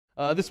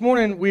This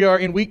morning we are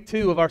in week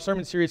 2 of our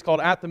sermon series called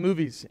At the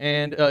Movies.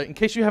 And in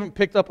case you haven't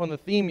picked up on the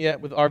theme yet,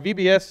 with our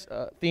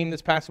VBS theme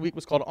this past week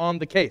was called On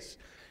the Case.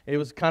 It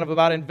was kind of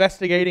about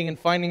investigating and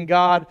finding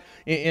God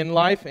in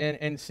life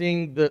and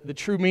seeing the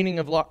true meaning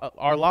of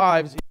our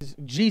lives is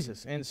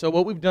Jesus. And so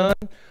what we've done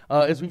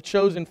is we've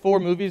chosen 4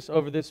 movies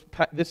over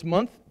this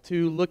month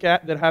to look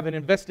at that have an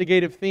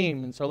investigative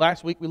theme. And so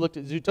last week we looked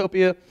at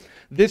Zootopia.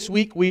 This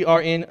week we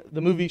are in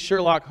the movie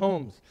Sherlock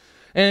Holmes.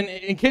 And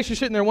in case you're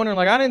sitting there wondering,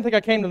 like, I didn't think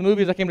I came to the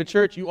movies, I came to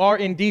church. You are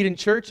indeed in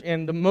church,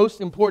 and the most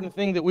important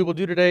thing that we will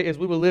do today is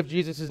we will lift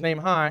Jesus' name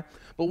high.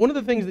 But one of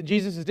the things that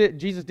Jesus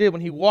did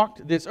when he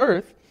walked this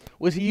earth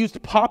was he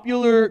used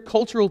popular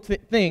cultural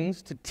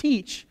things to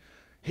teach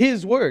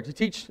his word, to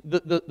teach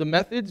the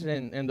methods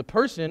and the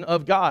person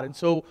of God. And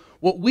so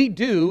what we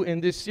do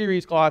in this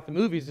series called At the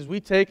Movies is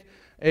we take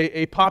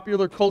a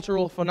popular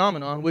cultural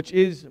phenomenon, which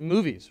is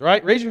movies,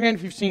 right? Raise your hand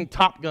if you've seen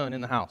Top Gun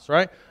in the house,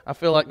 right? I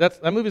feel like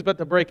that movie's about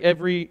to break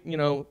every,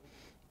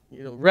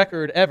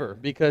 record ever,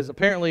 because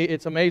apparently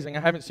it's amazing. I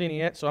haven't seen it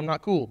yet, so I'm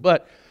not cool.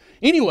 But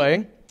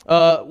anyway,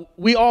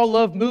 we all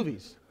love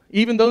movies.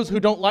 Even those who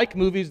don't like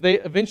movies, they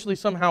eventually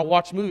somehow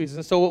watch movies.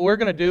 And so what we're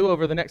going to do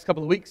over the next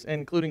couple of weeks,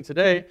 including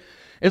today,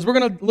 is we're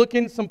going to look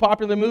into some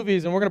popular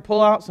movies and we're going to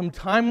pull out some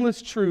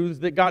timeless truths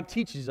that God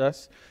teaches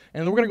us.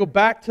 And we're going to go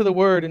back to the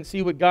Word and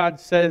see what God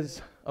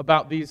says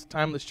about these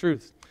timeless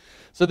truths.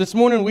 So this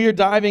morning we are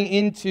diving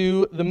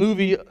into the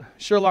movie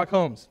Sherlock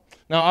Holmes.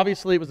 Now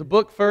obviously it was a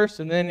book first,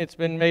 and then it's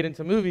been made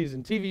into movies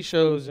and TV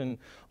shows and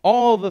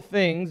all the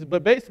things.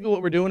 But basically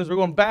what we're doing is we're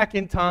going back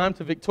in time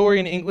to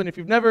Victorian England. If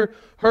you've never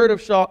heard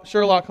of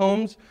Sherlock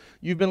Holmes,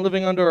 you've been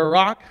living under a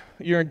rock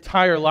your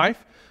entire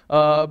life.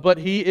 But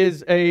he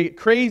is a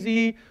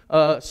crazy,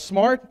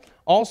 smart,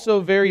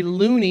 also very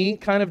loony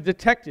kind of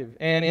detective.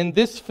 And in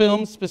this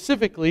film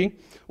specifically,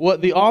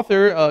 what the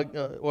author,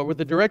 or what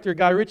the director,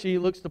 Guy Ritchie,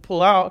 looks to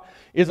pull out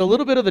is a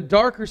little bit of the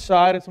darker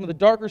side and some of the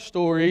darker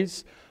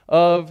stories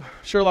of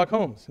Sherlock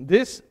Holmes.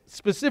 This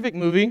specific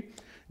movie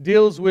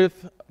deals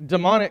with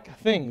demonic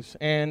things.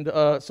 And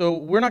so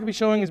we're not going to be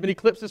showing as many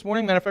clips this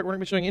morning. Matter of fact, we're not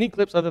going to be showing any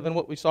clips other than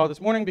what we saw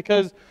this morning,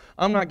 because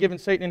I'm not giving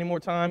Satan any more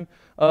time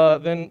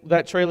than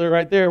that trailer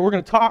right there. We're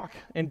going to talk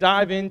and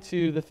dive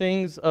into the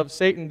things of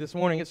Satan this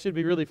morning. It should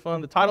be really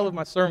fun. The title of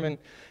my sermon,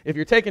 if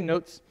you're taking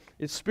notes,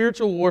 is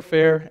Spiritual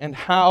Warfare and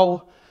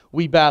How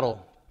We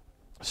Battle.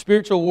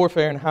 Spiritual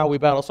warfare and how we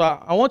battle. So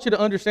I want you to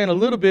understand a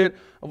little bit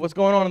of what's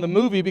going on in the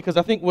movie, because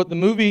I think what the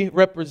movie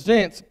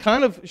represents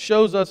kind of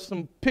shows us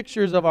some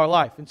pictures of our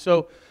life. And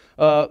so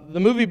the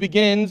movie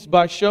begins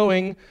by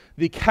showing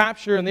the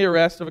capture and the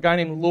arrest of a guy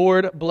named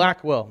Lord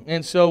Blackwell.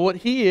 And so what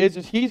he is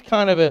he's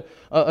kind of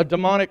a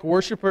demonic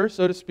worshiper,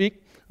 so to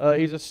speak.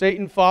 He's a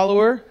Satan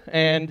follower,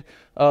 and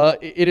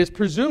it is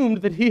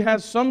presumed that he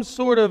has some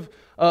sort of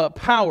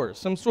powers,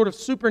 some sort of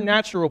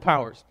supernatural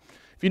powers.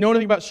 If you know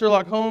anything about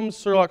Sherlock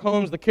Holmes,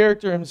 the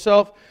character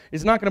himself,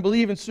 is not going to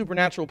believe in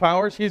supernatural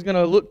powers. He's going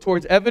to look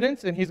towards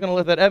evidence, and he's going to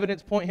let that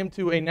evidence point him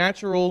to a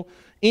natural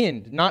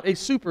end, not a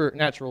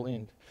supernatural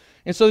end.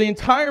 And so the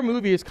entire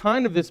movie is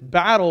kind of this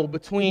battle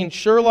between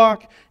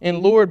Sherlock and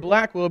Lord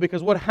Blackwell,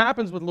 because what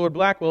happens with Lord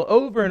Blackwell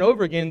over and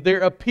over again, there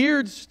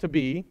appears to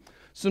be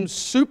some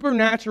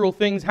supernatural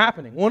things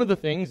happening. One of the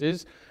things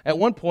is, at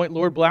one point,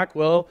 Lord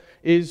Blackwell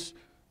is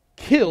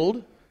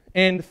killed,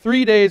 and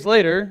 3 days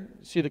later,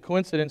 see the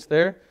coincidence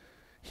there,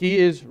 he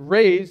is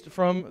raised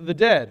from the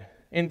dead.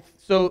 And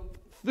so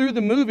through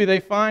the movie, they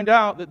find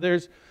out that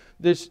there's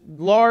this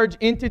large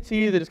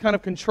entity that is kind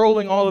of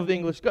controlling all of the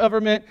English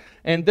government,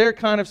 and they're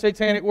kind of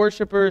satanic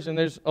worshipers, and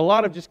there's a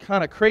lot of just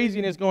kind of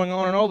craziness going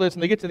on and all this.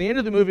 And they get to the end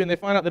of the movie and they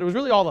find out that it was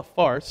really all a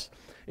farce.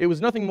 It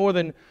was nothing more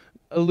than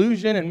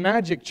illusion and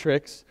magic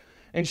tricks.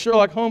 And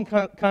Sherlock Holmes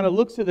kind of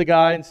looks at the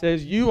guy and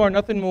says, "You are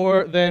nothing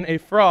more than a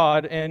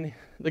fraud." And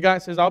the guy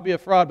says, "I'll be a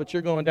fraud, but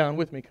you're going down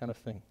with me," kind of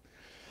thing.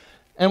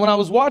 And when I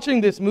was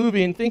watching this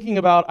movie and thinking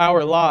about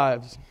our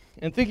lives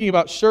and thinking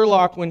about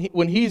Sherlock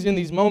when he's in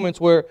these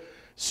moments where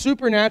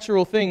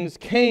supernatural things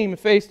came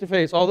face to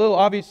face, although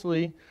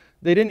obviously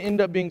they didn't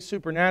end up being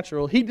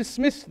supernatural, he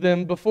dismissed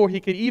them before he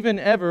could even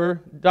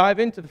ever dive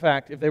into the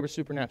fact if they were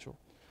supernatural.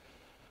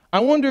 I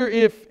wonder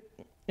if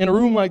in a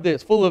room like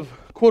this, full of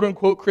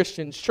quote-unquote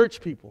Christians,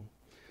 church people,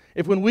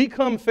 if when we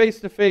come face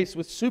to face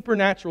with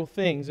supernatural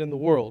things in the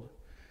world,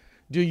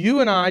 do you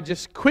and I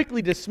just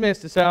quickly dismiss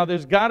to say, "Oh,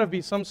 there's got to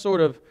be some sort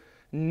of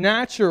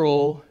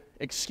natural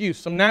excuse,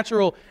 some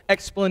natural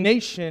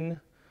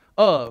explanation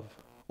of,"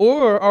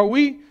 or are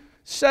we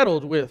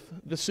settled with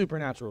the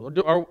supernatural?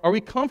 Or are we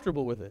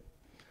comfortable with it?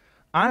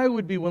 I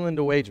would be willing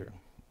to wager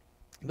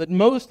that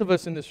most of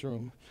us in this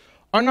room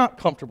are not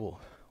comfortable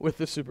with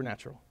the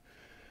supernatural.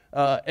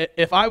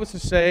 If I was to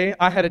say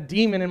I had a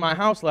demon in my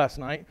house last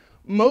night,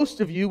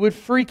 most of you would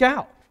freak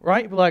out.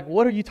 Right? But like,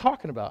 what are you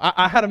talking about?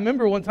 I had a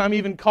member one time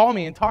even call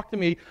me and talk to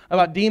me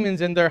about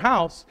demons in their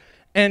house,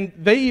 and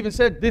they even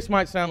said, "This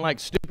might sound like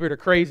stupid or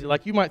crazy,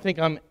 like you might think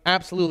I'm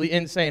absolutely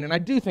insane," and I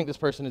do think this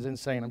person is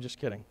insane, I'm just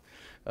kidding.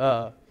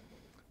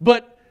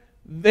 But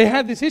they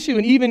had this issue,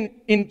 and even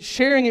in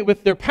sharing it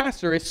with their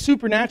pastor, a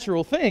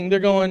supernatural thing, they're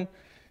going,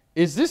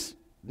 is this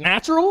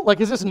natural? Like,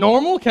 is this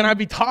normal? Can I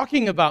be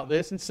talking about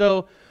this? And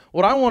so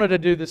what I wanted to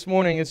do this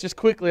morning is just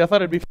quickly, I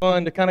thought it'd be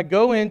fun to kind of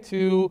go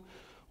into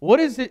what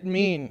does it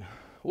mean?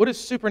 What does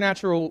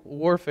supernatural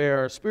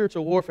warfare or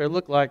spiritual warfare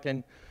look like?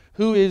 And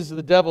who is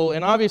the devil?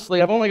 And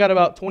obviously, I've only got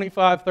about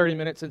 25, 30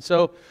 minutes, and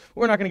so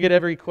we're not going to get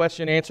every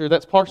question answered.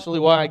 That's partially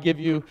why I give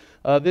you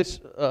this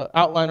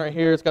outline right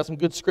here. It's got some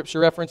good scripture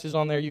references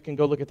on there. You can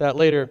go look at that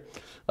later.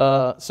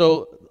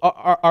 So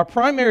our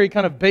primary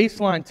kind of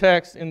baseline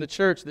text in the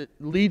church that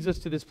leads us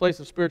to this place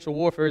of spiritual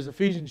warfare is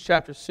Ephesians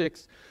chapter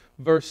 6,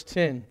 verse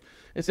 10.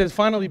 It says,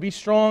 "Finally, be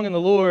strong in the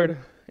Lord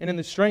and in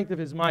the strength of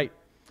His might.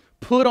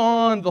 Put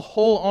on the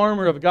whole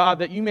armor of God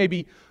that you may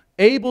be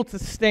able to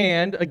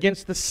stand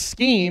against the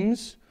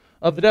schemes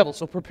of the devil."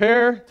 So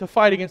prepare to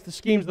fight against the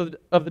schemes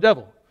of the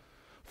devil.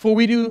 For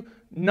we do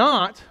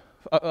not,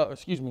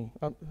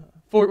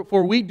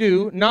 for we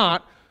do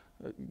not,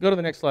 go to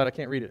the next slide, I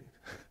can't read it.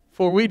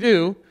 For we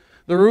do,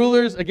 the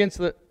rulers against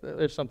the,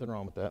 there's something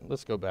wrong with that.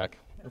 Let's go back.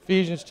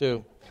 Ephesians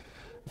 2.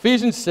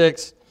 Ephesians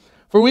 6.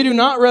 "For we do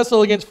not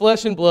wrestle against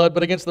flesh and blood,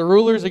 but against the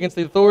rulers, against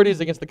the authorities,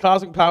 against the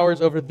cosmic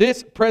powers over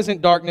this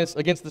present darkness,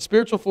 against the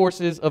spiritual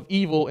forces of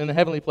evil in the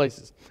heavenly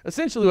places."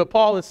 Essentially what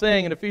Paul is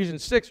saying in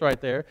Ephesians 6 right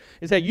there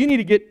is that you need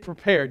to get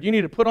prepared. You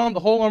need to put on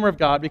the whole armor of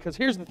God, because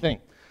here's the thing.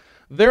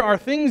 There are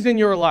things in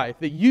your life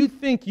that you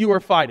think you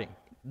are fighting,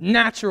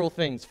 natural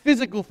things,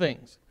 physical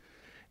things.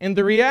 And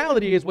the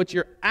reality is what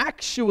you're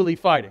actually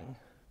fighting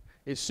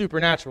is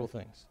supernatural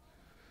things.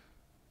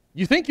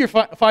 You think you're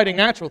fighting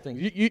natural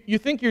things. You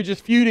think you're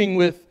just feuding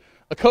with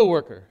a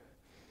coworker.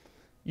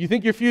 You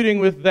think you're feuding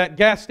with that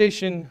gas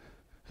station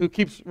who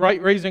keeps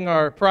raising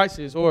our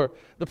prices, or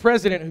the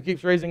president who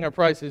keeps raising our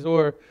prices,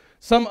 or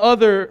some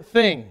other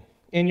thing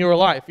in your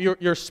life,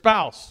 your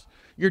spouse,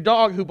 your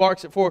dog who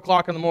barks at 4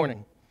 o'clock in the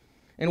morning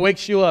and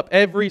wakes you up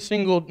every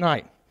single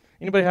night.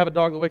 Anybody have a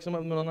dog that wakes them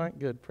up in the middle of the night?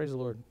 Good, praise the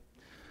Lord.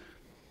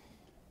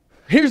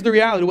 Here's the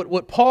reality.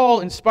 What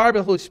Paul, inspired by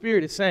the Holy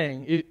Spirit, is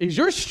saying is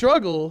your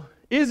struggle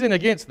isn't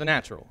against the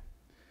natural.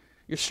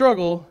 Your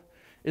struggle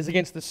is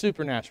against the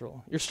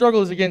supernatural. Your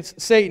struggle is against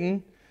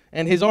Satan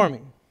and his army.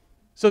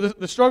 So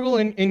the struggle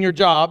in your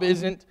job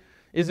isn't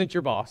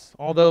your boss,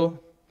 although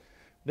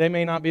they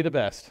may not be the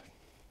best.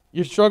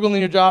 Your struggle in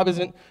your job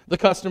isn't the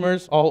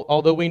customers,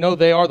 although we know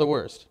they are the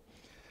worst.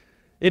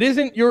 It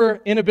isn't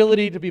your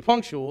inability to be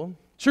punctual.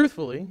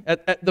 Truthfully,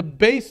 at the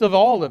base of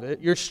all of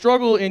it, your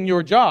struggle in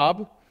your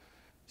job,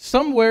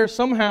 somewhere,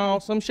 somehow,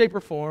 some shape or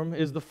form,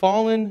 is the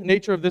fallen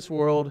nature of this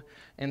world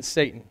and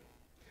Satan.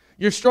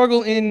 Your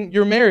struggle in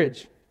your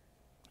marriage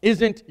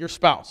isn't your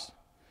spouse.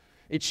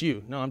 It's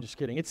you. No, I'm just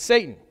kidding. It's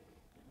Satan,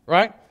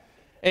 right?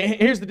 And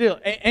here's the deal.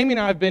 Amy and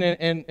I have been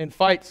in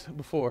fights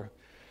before.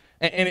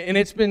 And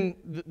it's been,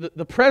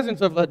 the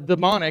presence of a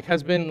demonic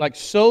has been like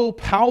so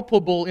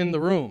palpable in the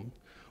room.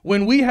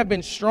 When we have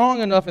been strong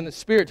enough in the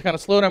spirit to kind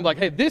of slow down, like,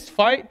 hey, this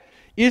fight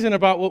isn't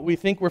about what we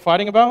think we're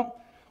fighting about.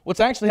 What's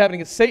actually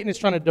happening is Satan is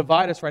trying to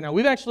divide us right now.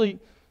 We've actually,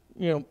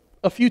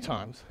 a few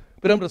times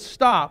been able to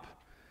stop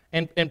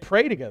and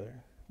pray together,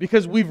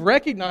 because we've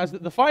recognized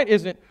that the fight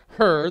isn't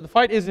her, the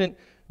fight isn't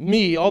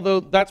me, although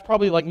that's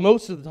probably like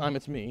most of the time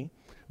it's me.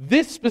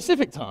 This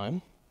specific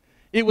time,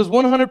 it was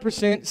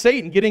 100%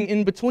 Satan getting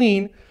in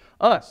between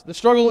us. The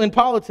struggle in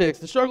politics,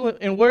 the struggle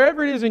in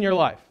wherever it is in your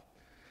life.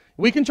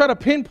 We can try to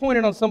pinpoint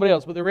it on somebody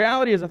else, but the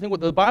reality is, I think what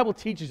the Bible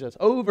teaches us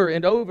over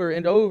and over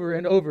and over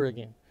and over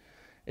again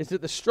is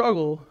that the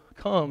struggle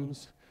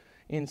comes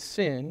in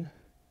sin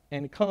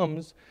and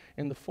comes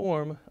in the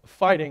form of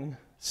fighting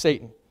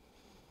Satan.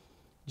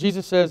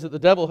 Jesus says that the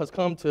devil has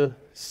come to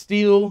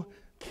steal,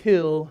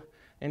 kill,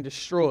 and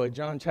destroy.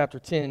 John chapter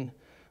 10,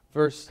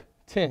 verse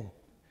 10.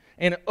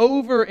 And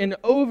over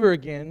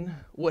again,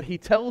 what he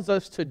tells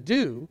us to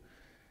do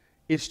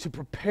is to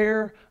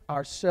prepare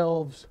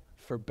ourselves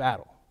for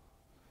battle.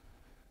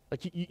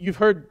 Like you've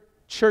heard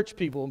church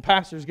people and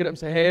pastors get up and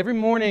say, hey, every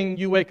morning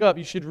you wake up,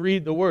 you should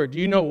read the Word. Do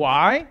you know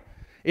why?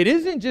 It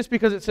isn't just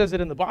because it says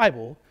it in the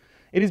Bible.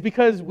 It is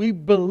because we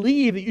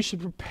believe that you should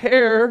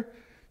prepare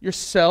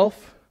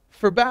yourself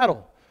for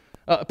battle.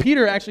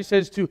 Peter actually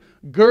says to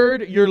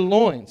gird your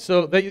loins.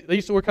 So they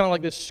used to wear kind of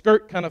like this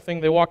skirt kind of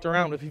thing they walked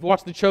around. If you've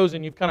watched The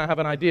Chosen, you kind of have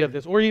an idea of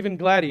this. Or even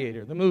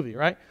Gladiator, the movie,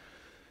 right?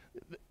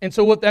 And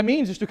so what that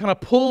means is to kind of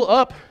pull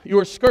up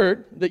your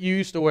skirt that you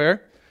used to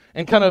wear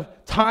and kind of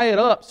tie it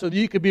up so that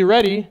you could be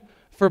ready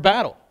for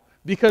battle.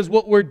 Because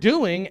what we're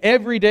doing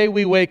every day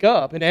we wake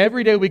up, and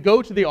every day we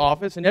go to the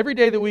office, and every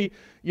day that we,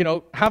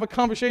 have a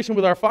conversation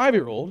with our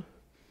 5-year-old,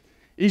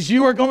 is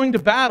you are going to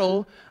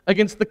battle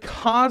against the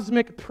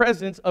cosmic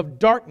presence of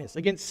darkness,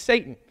 against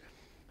Satan.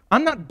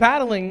 I'm not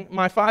battling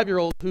my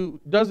 5-year-old who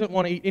doesn't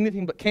want to eat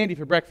anything but candy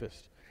for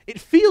breakfast. It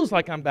feels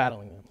like I'm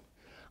battling them.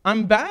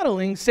 I'm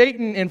battling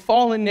Satan and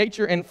fallen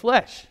nature and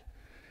flesh.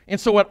 And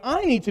so what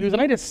I need to do is I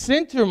need to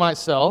center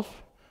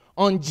myself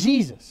on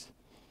Jesus,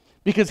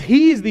 because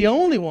He's the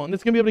only one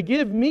that's going to be able to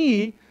give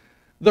me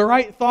the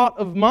right thought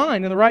of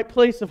mind and the right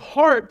place of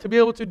heart to be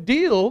able to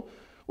deal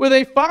with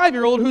a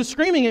 5-year-old who's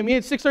screaming at me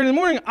at 6:30 in the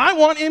morning, I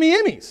want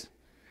Emmys.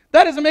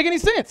 That doesn't make any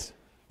sense,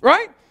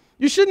 right?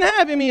 You shouldn't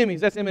have Emmys.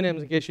 That's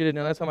M&M's in case you didn't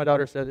know. That's how my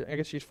daughter said it. I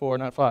guess she's 4,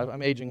 not 5.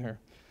 I'm aging her.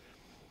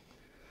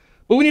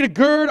 But we need to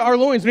gird our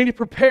loins. We need to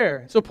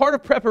prepare. So part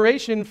of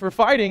preparation for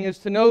fighting is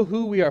to know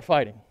who we are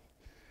fighting.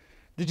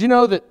 Did you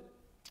know that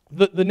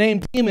the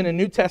name demon in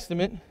the New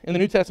Testament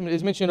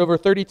is mentioned over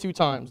 32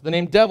 times? The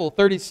name devil,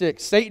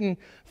 36. Satan,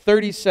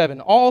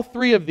 37. All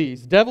three of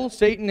these, devil,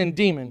 Satan, and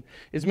demon,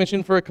 is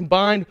mentioned for a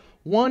combined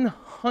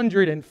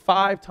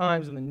 105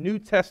 times in the New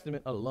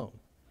Testament alone.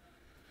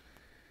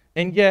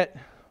 And yet,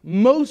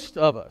 most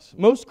of us,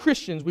 most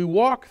Christians, we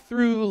walk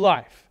through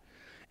life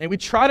and we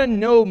try to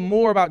know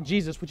more about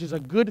Jesus, which is a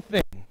good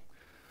thing,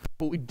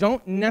 but we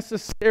don't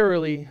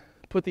necessarily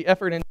put the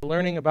effort into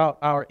learning about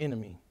our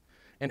enemy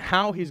and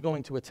how he's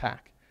going to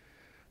attack.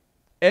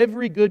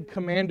 Every good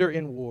commander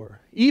in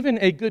war, even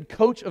a good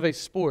coach of a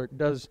sport,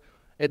 does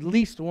at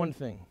least one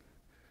thing.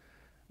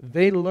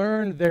 They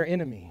learn their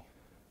enemy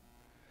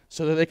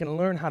so that they can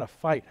learn how to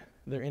fight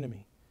their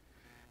enemy.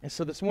 And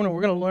so this morning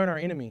we're going to learn our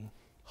enemy,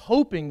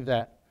 hoping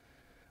that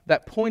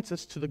points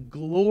us to the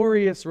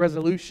glorious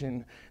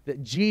resolution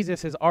that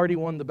Jesus has already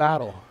won the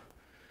battle.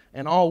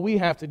 And all we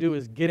have to do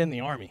is get in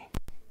the army.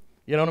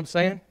 You know what I'm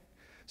saying?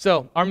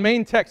 So, our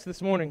main text this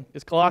morning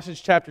is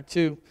Colossians chapter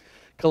 2.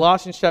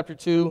 Colossians chapter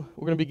 2,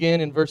 we're going to begin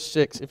in verse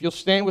 6. If you'll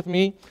stand with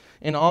me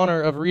in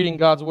honor of reading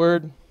God's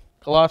word,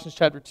 Colossians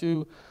chapter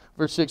 2,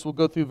 verse 6, we'll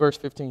go through verse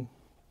 15.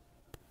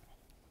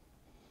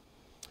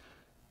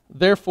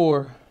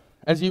 Therefore,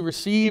 as you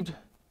received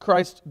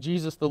Christ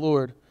Jesus the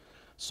Lord,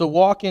 so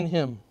walk in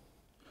him,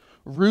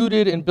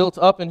 rooted and built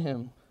up in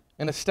him,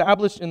 and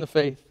established in the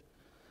faith,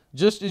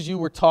 just as you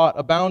were taught,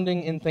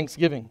 abounding in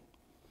thanksgiving.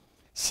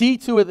 See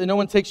to it that no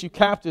one takes you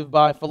captive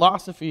by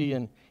philosophy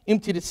and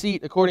empty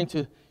deceit according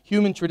to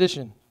human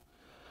tradition,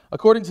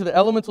 according to the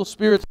elemental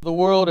spirits of the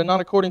world and not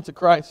according to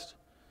Christ.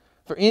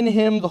 For in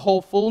him the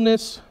whole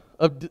fullness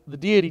of the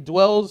deity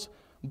dwells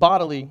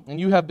bodily, and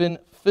you have been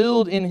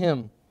filled in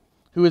him,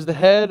 who is the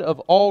head of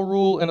all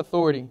rule and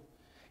authority.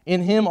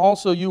 In him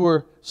also you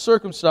were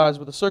circumcised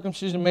with a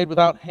circumcision made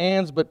without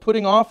hands, but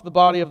putting off the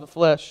body of the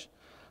flesh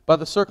by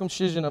the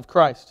circumcision of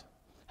Christ,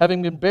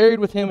 having been buried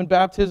with him in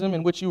baptism,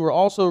 in which you were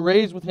also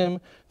raised with him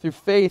through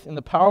faith in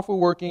the powerful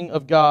working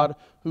of God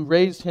who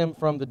raised him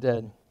from the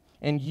dead.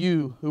 And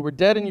you, who were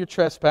dead in your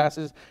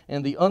trespasses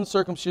and the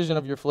uncircumcision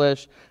of your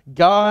flesh,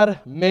 God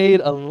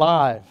made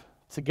alive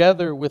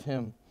together with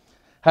him,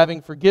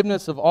 having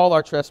forgiveness of all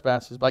our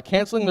trespasses, by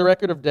canceling the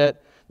record of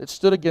debt that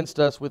stood against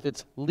us with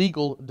its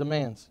legal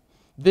demands.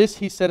 This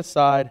he set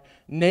aside,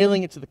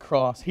 nailing it to the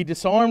cross. He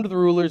disarmed the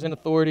rulers and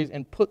authorities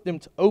and put them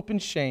to open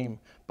shame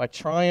by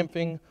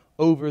triumphing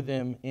over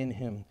them in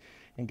him.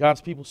 And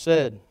God's people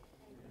said,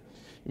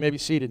 you may be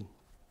seated.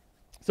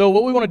 So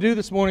what we want to do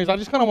this morning is I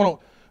just kind of want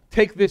to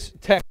take this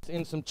text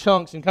in some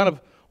chunks and kind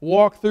of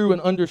walk through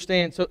and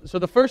understand. So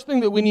the first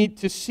thing that we need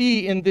to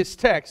see in this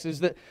text is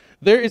that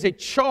there is a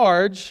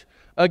charge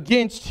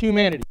against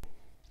humanity.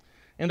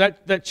 And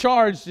that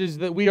charge is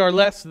that we are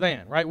less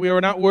than, right? We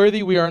are not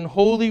worthy, we are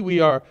unholy,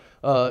 we are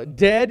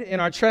dead in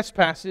our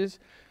trespasses.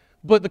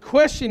 But the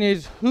question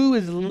is, who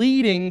is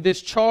leading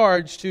this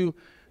charge to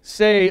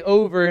say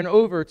over and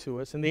over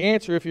to us? And the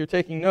answer, if you're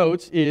taking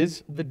notes,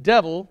 is the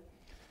devil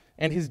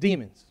and his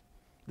demons.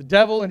 The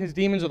devil and his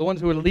demons are the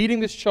ones who are leading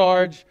this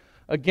charge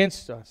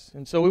against us.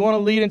 And so we want to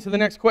lead into the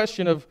next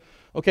question of,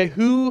 okay,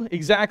 who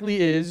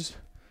exactly is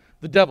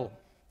the devil?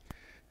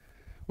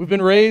 We've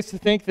been raised to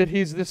think that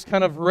he's this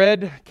kind of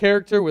red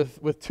character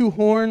with two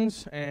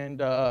horns,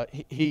 and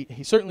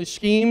he certainly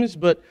schemes,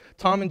 but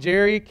Tom and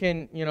Jerry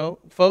can,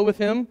 foe with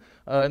him,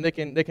 and they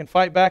can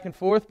fight back and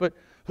forth. But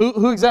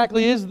who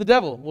exactly is the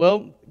devil?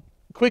 Well,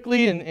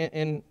 quickly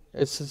and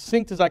as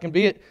succinct as I can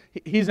be,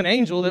 he's an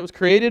angel that was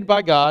created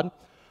by God.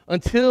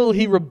 Until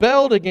he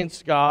rebelled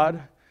against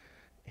God,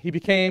 he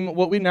became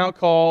what we now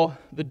call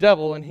the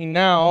devil, and he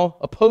now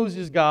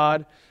opposes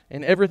God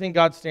and everything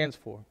God stands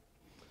for.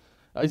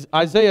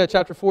 Isaiah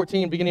chapter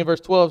 14, beginning of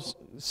verse 12,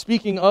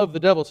 speaking of the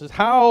devil, says,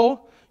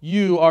 "How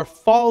you are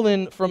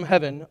fallen from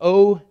heaven,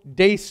 O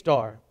day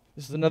star."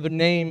 This is another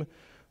name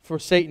for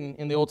Satan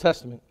in the Old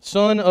Testament.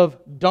 "Son of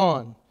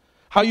dawn.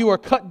 How you are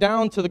cut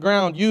down to the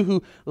ground, you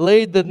who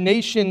laid the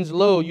nations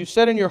low. You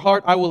said in your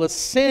heart, I will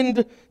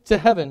ascend to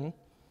heaven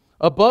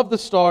above the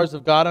stars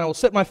of God, and I will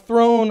set my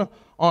throne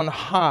on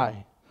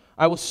high.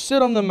 I will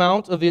sit on the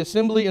mount of the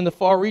assembly in the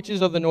far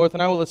reaches of the north,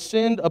 and I will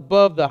ascend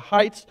above the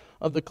heights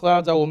of the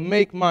clouds. I will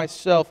make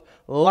myself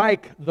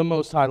like the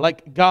Most High,"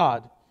 like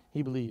God,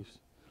 he believes.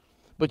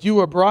 "But you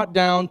are brought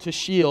down to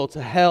Sheol,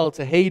 to hell,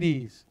 to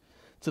Hades,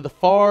 to the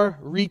far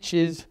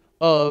reaches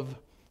of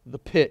the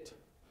pit."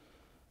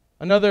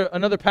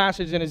 Another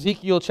passage in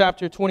Ezekiel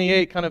chapter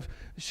 28 kind of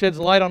sheds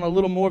light on a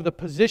little more of the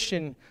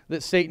position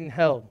that Satan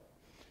held.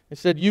 It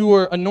said, "You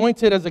were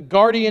anointed as a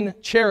guardian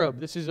cherub."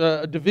 This is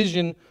a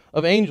division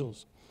of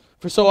angels.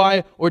 "For so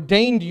I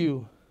ordained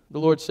you the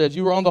Lord says.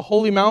 You were on the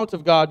holy mount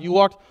of God. You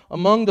walked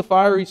among the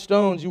fiery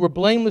stones. You were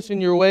blameless in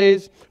your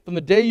ways from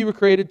the day you were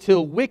created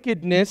till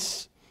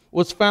wickedness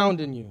was found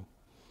in you.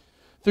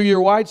 Through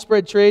your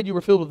widespread trade, you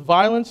were filled with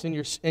violence, and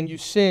you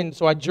sinned.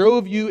 So I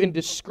drove you in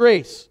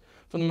disgrace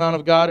from the mount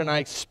of God, and I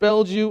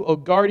expelled you, O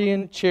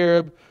guardian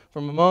cherub,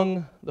 from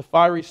among the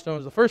fiery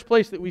stones. The first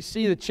place that we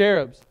see the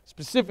cherubs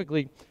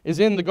specifically is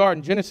in the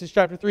garden. Genesis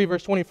chapter 3,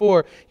 verse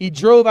 24. He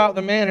drove out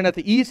the man, and at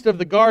the east of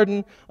the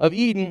Garden of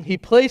Eden, he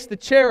placed the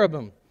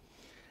cherubim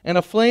and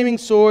a flaming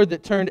sword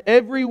that turned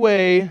every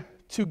way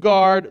to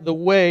guard the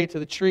way to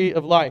the tree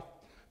of life.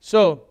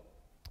 So,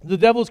 the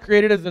devil is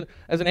created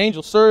as an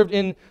angel, served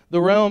in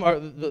the realm, or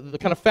the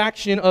kind of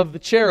faction of the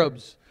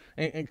cherubs.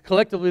 And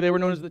collectively, they were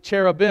known as the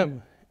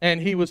cherubim. And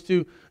he was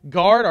to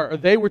guard, or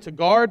they were to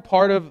guard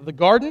part of the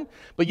garden.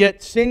 But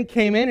yet sin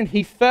came in and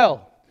he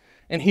fell.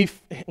 And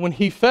when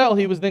he fell,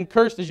 he was then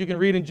cursed, as you can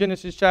read in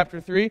Genesis chapter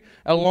 3,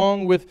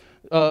 along with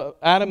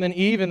Adam and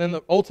Eve, and then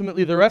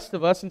ultimately the rest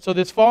of us. And so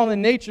this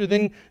fallen nature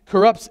then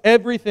corrupts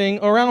everything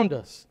around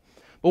us.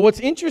 But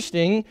what's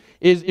interesting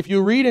is if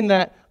you read in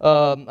that,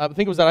 I think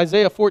it was that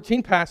Isaiah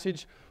 14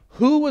 passage,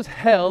 who was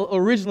hell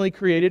originally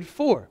created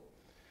for?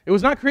 It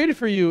was not created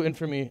for you and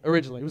for me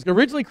originally. It was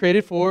originally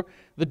created for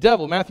the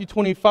devil. Matthew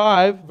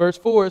 25, verse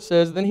 4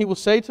 says, Then he will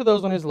say to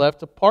those on his left,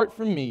 Depart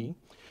from me,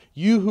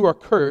 you who are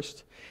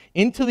cursed,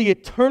 into the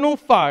eternal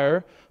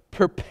fire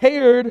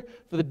prepared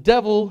for the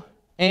devil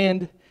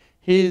and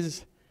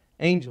his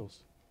angels.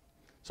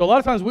 So a lot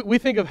of times we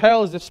think of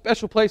hell as a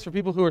special place for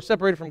people who are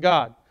separated from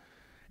God.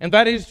 And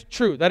that is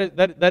true.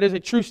 That is a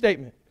true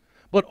statement.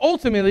 But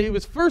ultimately, it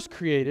was first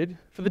created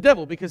for the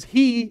devil because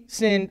he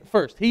sinned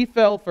first. He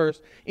fell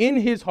first. In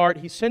his heart,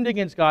 he sinned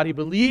against God. He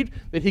believed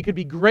that he could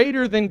be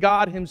greater than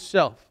God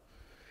himself.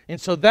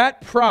 And so that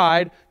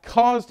pride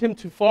caused him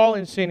to fall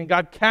in sin, and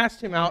God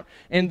cast him out,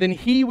 and then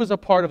he was a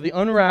part of the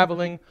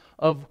unraveling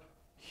of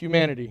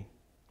humanity,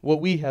 what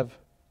we have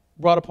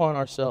brought upon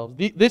ourselves.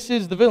 This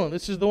is the villain.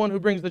 This is the one who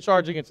brings the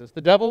charge against us,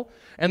 the devil.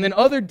 And then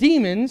other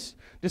demons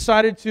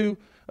decided to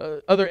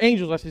other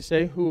angels, I should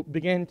say, who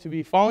began to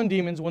be fallen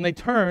demons, when they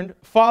turned,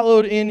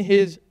 followed in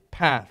his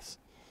paths.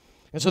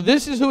 And so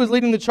this is who is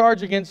leading the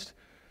charge against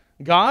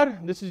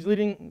God. This is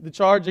leading the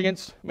charge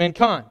against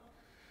mankind.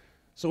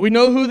 So we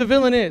know who the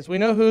villain is. We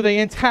know who the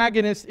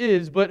antagonist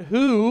is. But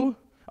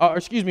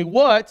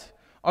what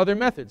are their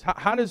methods?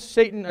 How does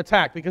Satan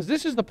attack? Because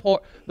this is the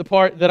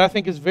part that I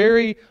think is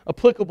very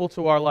applicable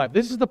to our life.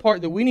 This is the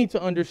part that we need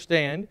to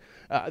understand.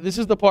 This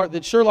is the part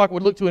that Sherlock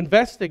would look to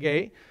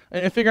investigate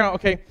and figure out,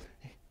 okay,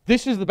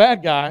 this is the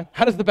bad guy.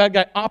 How does the bad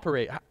guy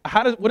operate?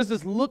 What does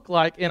this look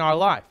like in our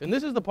life? And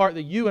this is the part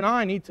that you and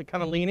I need to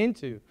kind of lean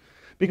into.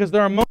 Because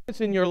there are moments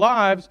in your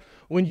lives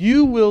when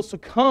you will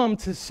succumb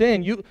to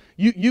sin.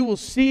 You will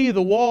see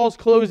the walls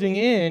closing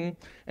in.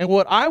 And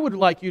what I would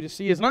like you to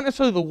see is not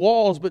necessarily the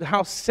walls, but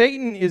how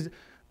Satan is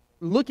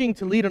looking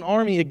to lead an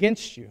army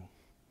against you.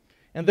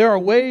 And there are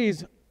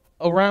ways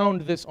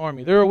around this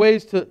army. There are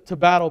ways to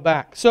battle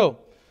back. So,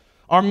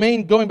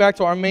 going back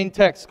to our main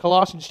text,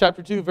 Colossians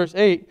chapter 2, verse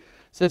 8,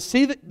 says,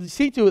 see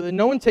to it that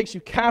no one takes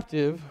you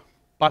captive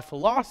by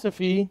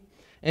philosophy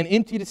and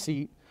empty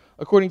deceit,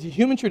 according to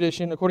human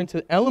tradition, according to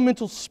the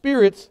elemental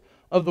spirits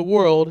of the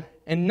world,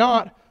 and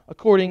not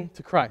according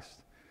to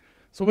Christ.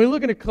 So when we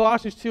look at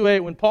Colossians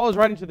 2:8, when Paul is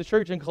writing to the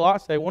church in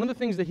Colossae, one of the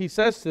things that he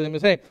says to them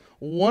is, hey,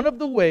 one of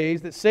the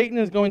ways that Satan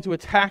is going to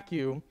attack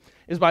you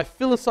is by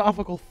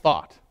philosophical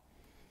thought.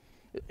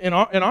 In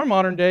our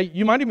modern day,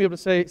 you might even be able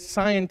to say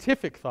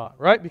scientific thought,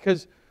 right?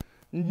 Because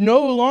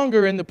no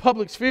longer in the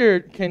public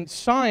sphere can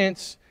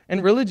science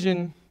and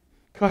religion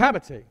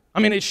cohabitate. I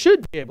mean, it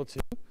should be able to,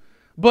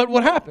 but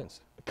what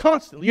happens?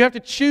 Constantly, you have to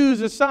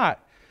choose a side.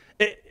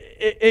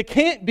 It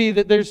can't be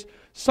that there's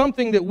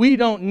something that we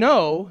don't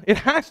know. It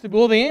has to be,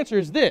 well, the answer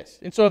is this.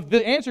 And so if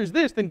the answer is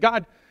this, then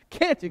God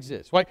can't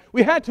exist, right?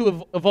 We had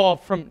to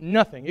evolve from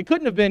nothing. It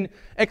couldn't have been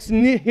ex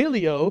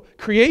nihilo,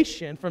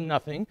 creation from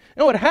nothing.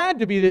 No, it had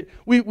to be that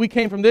we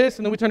came from this,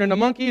 and then we turned into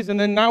monkeys, and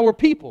then now we're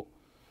people.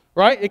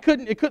 Right?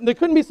 There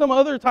couldn't be some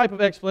other type of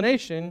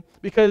explanation,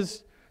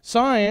 because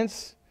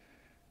science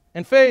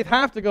and faith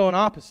have to go in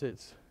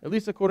opposites, at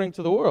least according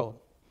to the world.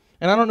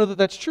 And I don't know that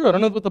that's true. I don't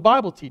know what the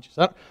Bible teaches.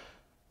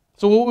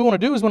 So what we want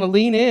to do is want to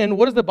lean in.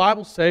 What does the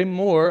Bible say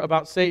more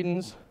about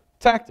Satan's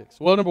tactics?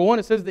 Well, number one,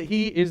 it says that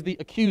he is the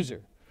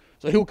accuser.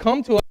 So he will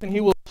come to us and he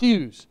will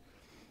accuse.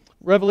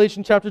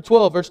 Revelation chapter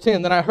 12, verse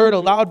 10, Then I heard a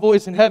loud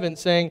voice in heaven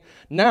saying,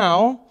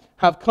 Now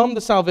have come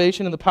the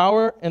salvation and the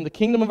power and the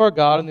kingdom of our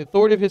God and the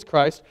authority of his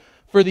Christ,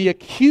 for the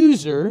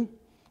accuser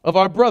of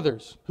our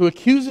brothers, who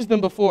accuses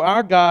them before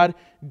our God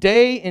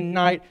day and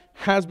night,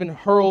 has been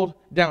hurled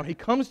down. He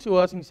comes to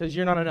us and he says,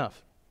 you're not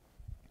enough.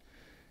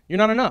 You're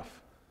not enough.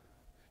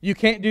 You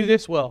can't do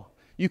this well.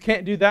 You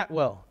can't do that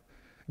well.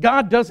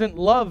 God doesn't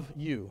love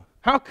you.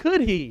 How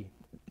could he?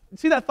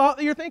 See that thought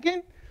that you're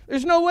thinking?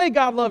 There's no way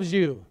God loves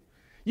you.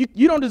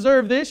 You don't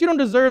deserve this. You don't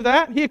deserve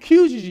that. He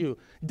accuses you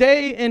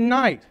day and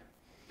night.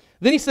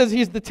 Then he says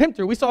he's the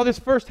tempter. We saw this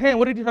firsthand.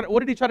 What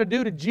did he try to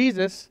do to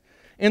Jesus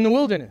in the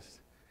wilderness?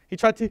 He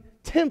tried to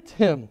tempt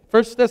him.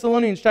 1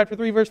 Thessalonians chapter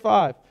 3, verse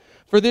 5.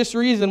 For this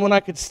reason, when I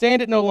could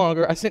stand it no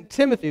longer, I sent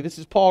Timothy, this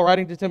is Paul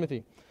writing to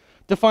Timothy,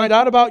 to find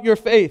out about your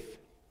faith.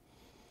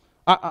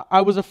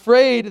 I was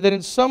afraid that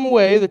in some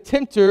way the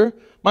tempter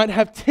might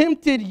have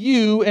tempted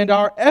you and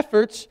our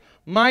efforts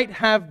might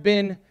have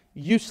been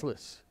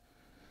useless.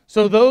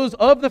 So those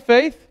of the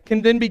faith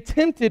can then be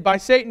tempted by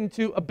Satan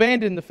to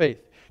abandon the faith,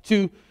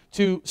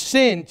 to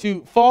sin,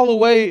 to fall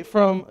away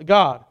from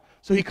God.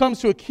 So he comes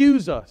to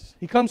accuse us.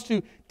 He comes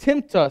to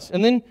tempt us.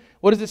 And then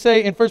what does it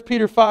say in 1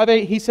 Peter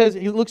 5:8? He says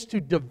he looks to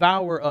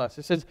devour us.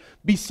 It says,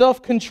 be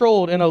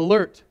self-controlled and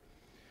alert,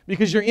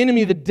 because your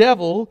enemy, the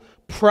devil,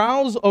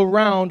 prowls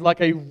around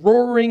like a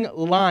roaring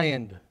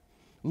lion,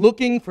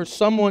 looking for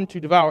someone to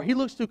devour. He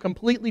looks to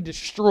completely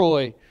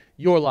destroy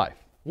your life,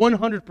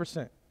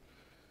 100%.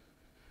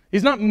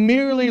 He's not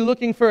merely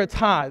looking for a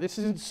tie. This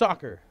isn't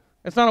soccer.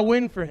 It's not a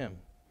win for him,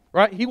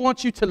 right? He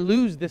wants you to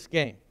lose this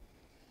game.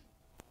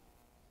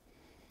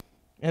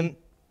 And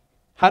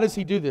how does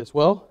he do this?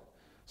 Well,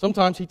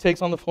 sometimes he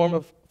takes on the form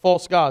of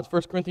false gods.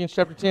 1 Corinthians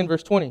chapter 10,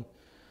 verse 20. It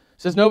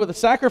says, no, but the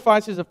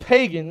sacrifices of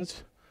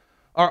pagans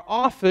are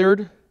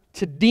offered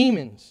to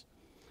demons,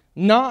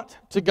 not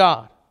to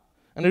God.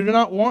 And I do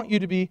not want you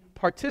to be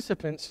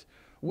participants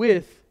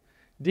with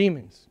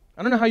demons.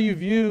 I don't know how you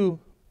view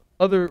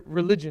other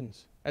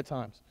religions at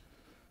times,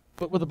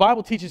 but what the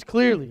Bible teaches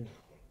clearly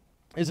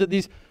is that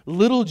these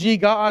little g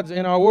gods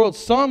in our world,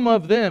 some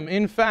of them,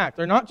 in fact,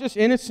 are not just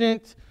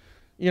innocent,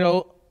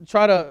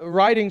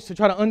 writings to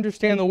try to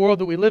understand the world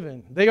that we live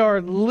in. They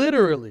are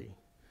literally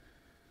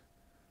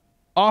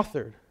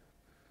authored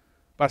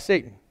by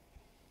Satan.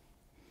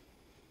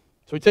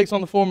 So he takes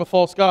on the form of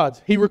false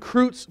gods. He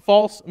recruits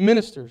false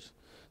ministers.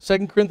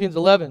 2 Corinthians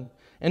 11.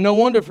 And no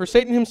wonder, for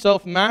Satan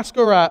himself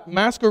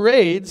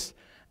masquerades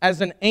as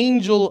an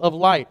angel of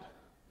light.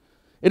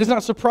 It is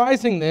not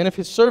surprising then if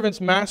his servants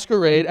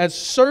masquerade as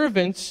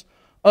servants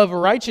of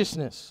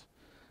righteousness.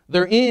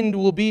 Their end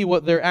will be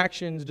what their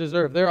actions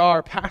deserve. There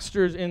are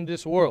pastors in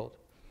this world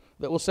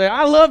that will say,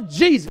 I love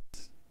Jesus.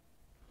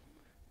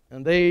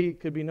 And they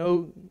could be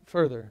no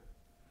further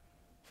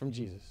from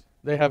Jesus.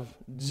 They have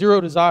zero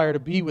desire to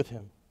be with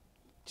him,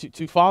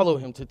 to follow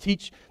him, to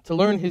teach, to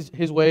learn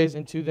his ways,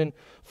 and to then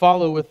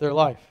follow with their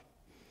life.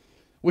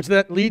 Which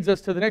that leads us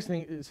to the next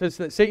thing. It says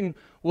that Satan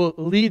will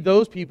lead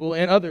those people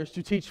and others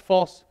to teach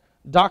false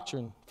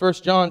doctrine. 1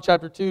 John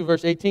chapter 2,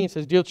 verse 18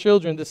 says, dear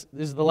children, this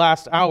is the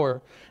last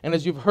hour. And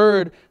as you've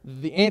heard,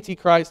 the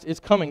Antichrist is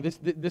coming.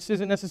 This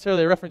isn't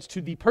necessarily a reference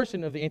to the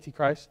person of the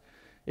Antichrist.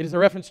 It is a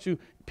reference to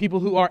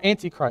people who are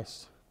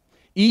Antichrists.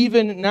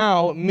 Even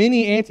now,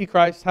 many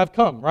antichrists have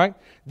come, right?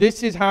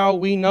 This is how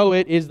we know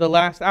it is the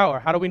last hour.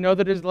 How do we know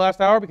that it is the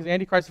last hour? Because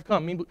antichrists have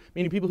come,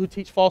 meaning people who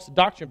teach false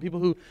doctrine, people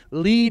who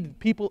lead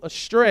people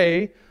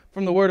astray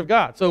from the Word of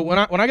God. So when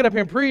I get up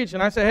here and preach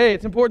and I say, hey,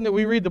 it's important that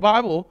we read the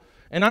Bible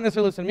and not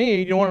necessarily listen to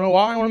me, you want to know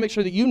why? I want to make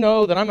sure that you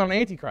know that I'm not an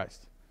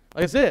antichrist.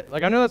 Like, that's it.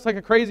 Like, I know that's like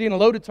a crazy and a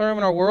loaded term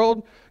in our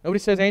world. Nobody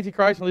says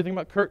antichrist and they think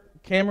about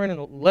Kirk Cameron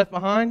and Left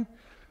Behind.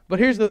 But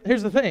here's the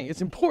thing.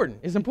 It's important.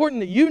 It's important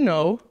that you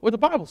know what the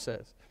Bible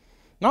says.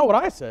 Not what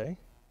I say,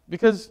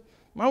 because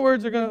my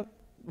words are going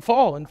to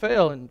fall and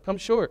fail and come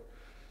short.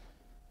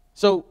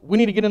 So we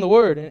need to get in the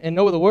Word and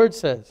know what the Word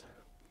says.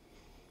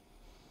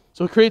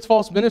 So he creates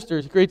false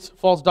ministers. He creates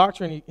false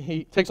doctrine.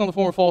 He takes on the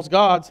form of false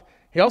gods.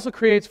 He also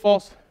creates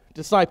false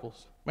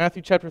disciples.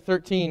 Matthew chapter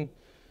 13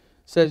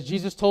 says,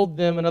 Jesus told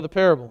them another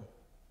parable.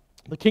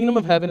 The kingdom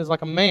of heaven is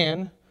like a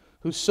man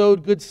who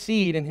sowed good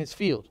seed in his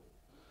field.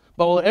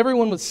 But while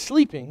everyone was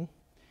sleeping,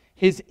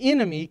 his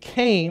enemy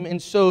came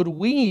and sowed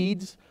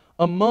weeds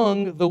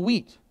among the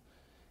wheat,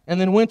 and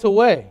then went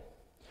away.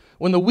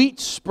 When the wheat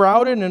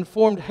sprouted and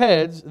formed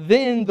heads,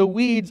 then the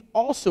weeds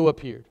also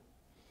appeared.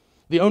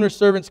 The owner's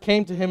servants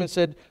came to him and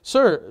said,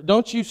 Sir,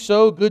 don't you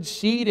sow good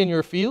seed in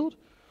your field?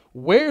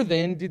 Where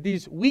then did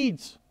these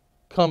weeds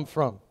come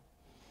from?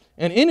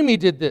 An enemy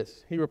did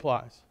this, he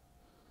replies.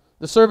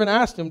 The servant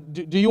asked him,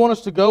 Do you want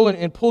us to go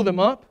and pull them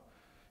up?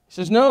 He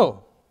says,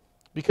 No,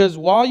 because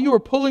while you are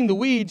pulling the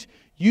weeds,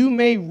 you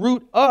may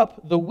root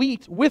up the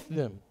wheat with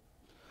them.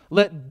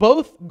 Let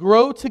both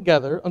grow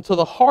together until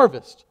the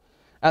harvest.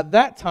 At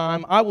that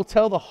time, I will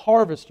tell the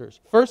harvesters,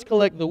 first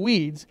collect the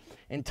weeds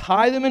and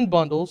tie them in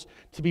bundles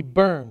to be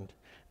burned.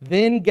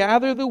 Then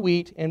gather the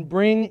wheat and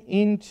bring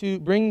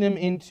them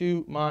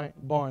into my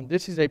barn.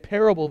 This is a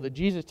parable that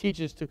Jesus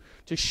teaches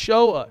to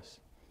show us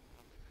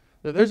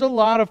that there's a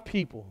lot of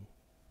people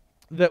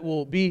that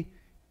will be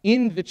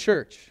in the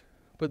church,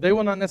 but they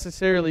will not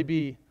necessarily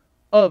be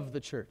of the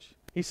church.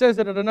 He says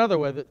it in another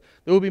way, that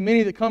there will be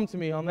many that come to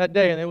me on that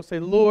day, and they will say,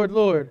 Lord,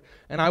 Lord.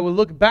 And I will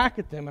look back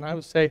at them, and I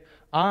will say,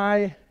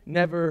 I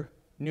never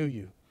knew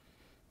you.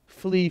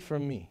 Flee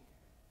from me.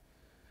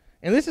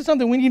 And this is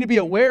something we need to be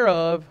aware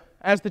of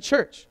as the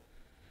church.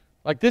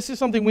 Like, this is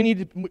something we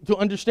need to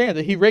understand,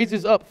 that he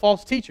raises up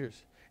false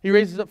teachers. He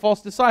raises up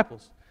false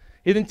disciples.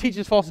 He then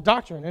teaches false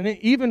doctrine. And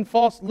even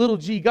false little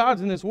g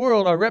gods in this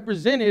world are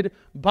represented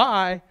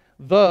by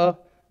the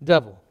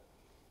devil.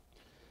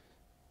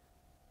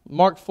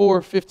 Mark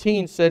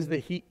 4:15 says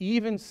that he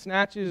even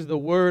snatches the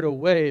word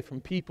away from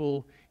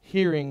people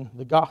hearing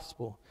the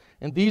gospel.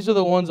 And these are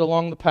the ones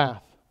along the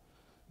path,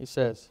 he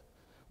says,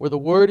 where the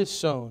word is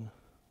sown.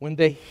 When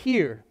they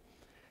hear,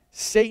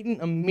 Satan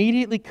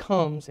immediately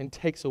comes and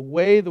takes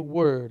away the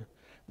word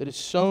that is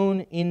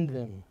sown in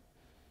them.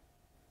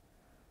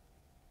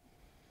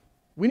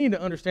 We need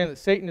to understand that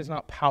Satan is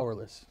not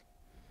powerless.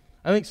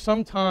 I think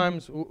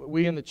sometimes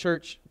we in the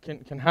church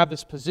can have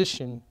this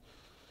position.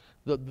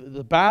 The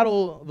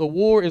battle, the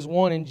war is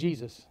won in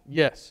Jesus,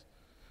 yes.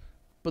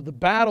 But the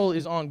battle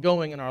is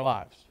ongoing in our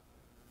lives.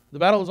 The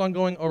battle is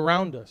ongoing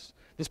around us.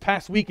 This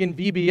past week in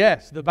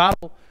VBS, the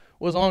battle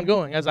was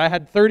ongoing. As I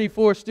had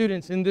 34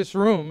 students in this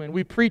room and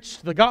we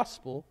preached the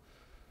gospel,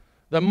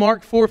 the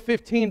Mark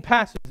 4:15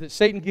 passage that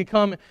Satan can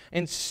come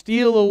and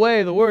steal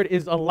away the word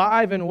is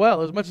alive and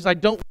well. As much as I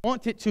don't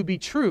want it to be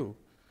true,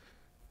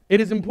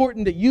 it is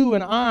important that you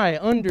and I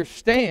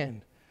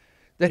understand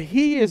that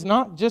he is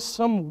not just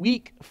some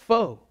weak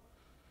foe.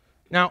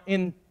 Now,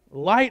 in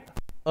light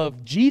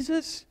of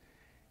Jesus,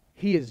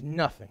 he is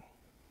nothing.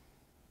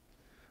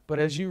 But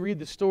as you read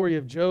the story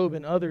of Job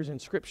and others in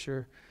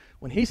Scripture,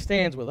 when he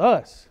stands with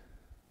us,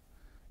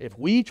 if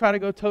we try to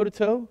go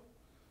toe-to-toe,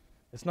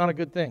 it's not a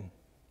good thing.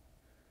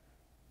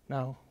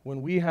 Now,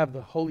 when we have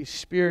the Holy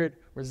Spirit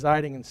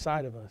residing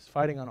inside of us,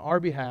 fighting on our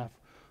behalf,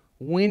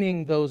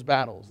 winning those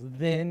battles,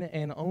 then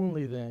and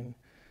only then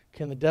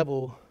can the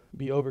devil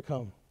be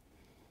overcome.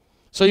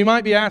 So you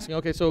might be asking,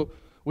 okay, so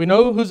we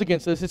know who's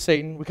against us, it's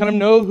Satan. We kind of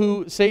know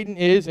who Satan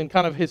is and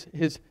kind of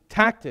his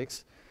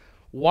tactics.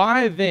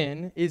 Why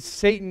then is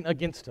Satan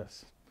against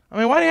us? I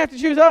mean, why do you have to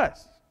choose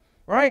us,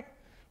 right?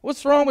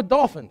 What's wrong with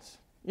dolphins?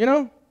 You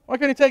know, why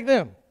can't he take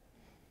them?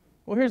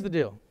 Well, here's the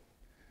deal.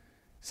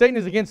 Satan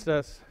is against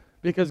us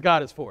because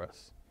God is for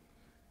us.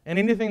 And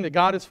anything that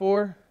God is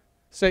for,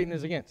 Satan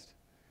is against.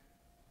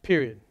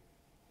 Period.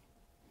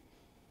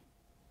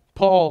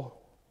 Paul,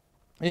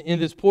 in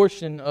this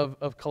portion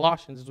of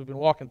Colossians, as we've been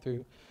walking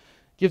through,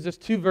 gives us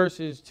 2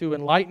 verses to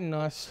enlighten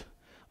us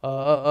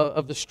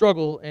of the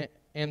struggle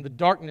and the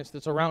darkness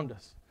that's around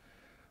us.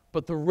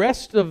 But the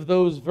rest of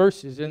those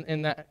verses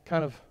in that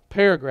kind of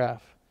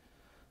paragraph,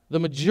 the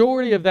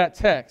majority of that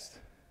text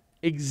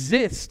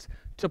exists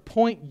to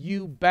point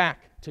you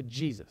back to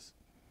Jesus.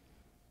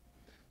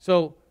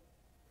 So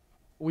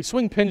we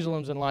swing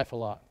pendulums in life a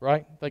lot,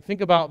 right? Like, think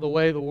about the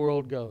way the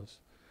world goes.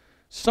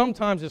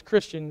 Sometimes as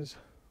Christians,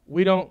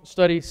 we don't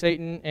study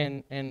Satan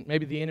and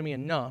maybe the enemy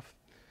enough.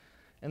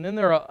 And then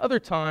there are other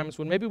times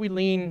when maybe we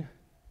lean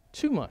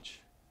too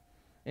much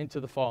into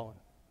the fallen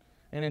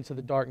and into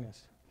the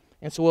darkness.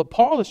 And so what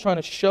Paul is trying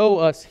to show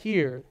us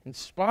here,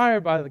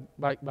 inspired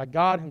by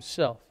God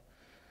himself,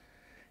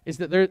 is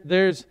that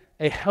there's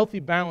a healthy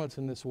balance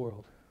in this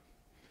world.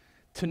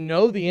 To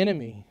know the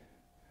enemy,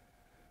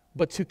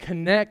 but to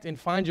connect and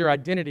find your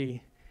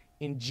identity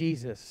in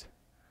Jesus,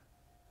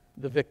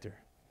 the victor.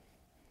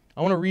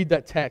 I want to read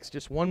that text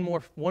just one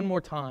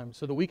more time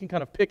so that we can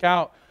kind of pick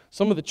out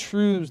some of the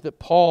truths that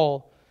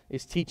Paul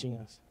is teaching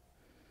us.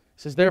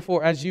 It says,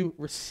 therefore, as you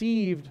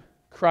received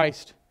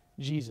Christ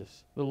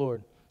Jesus, the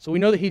Lord. So we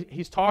know that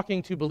he's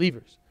talking to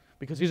believers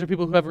because these are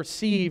people who have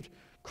received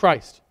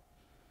Christ.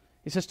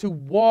 He says to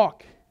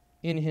walk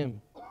in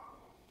him,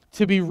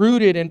 to be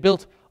rooted and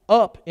built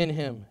up in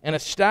him and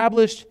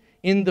established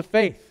in the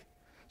faith.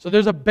 So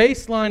there's a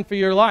baseline for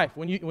your life.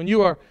 When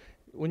you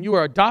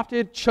are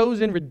adopted,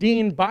 chosen,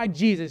 redeemed by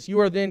Jesus, you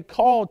are then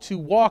called to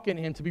walk in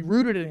him, to be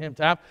rooted in him,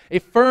 to have a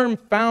firm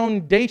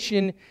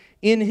foundation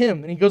in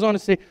him. And he goes on to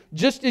say,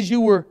 just as you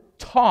were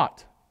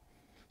taught.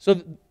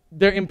 So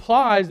there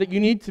implies that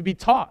you need to be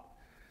taught.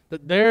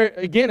 That there,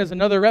 again, is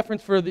another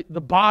reference for the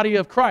body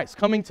of Christ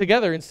coming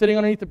together and sitting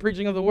underneath the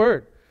preaching of the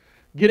Word,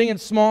 getting in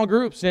small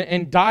groups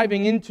and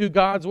diving into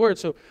God's Word.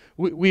 So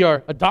we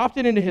are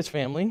adopted into his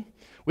family.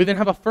 We then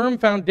have a firm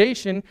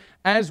foundation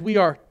as we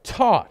are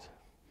taught.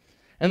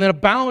 And then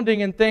abounding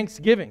in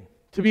thanksgiving,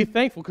 to be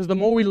thankful, because the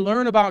more we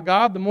learn about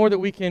God, the more that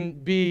we can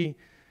be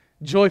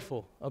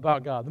joyful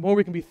about God. The more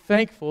we can be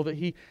thankful that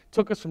he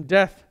took us from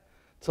death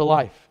to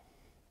life.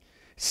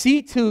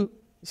 See to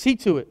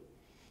it.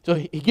 So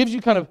he gives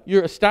you kind of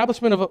your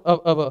establishment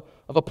of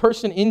a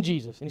person in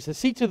Jesus. And he says,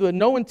 see to it that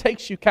no one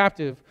takes you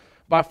captive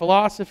by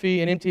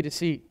philosophy and empty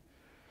deceit,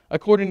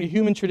 according to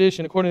human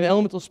tradition, according to the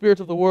elemental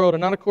spirits of the world,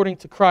 and not according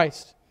to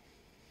Christ.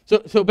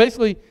 So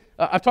basically,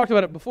 I've talked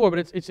about it before, but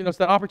it's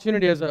that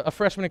opportunity as a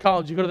freshman in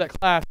college. You go to that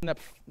class, and that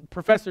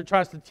professor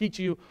tries to teach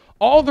you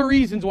all the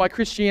reasons why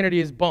Christianity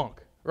is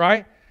bunk,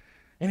 right?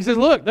 And he says,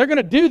 look, they're going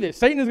to do this.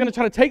 Satan is going to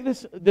try to take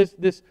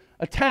this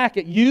attack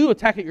at you,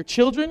 attack at your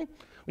children.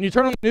 When you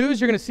turn on the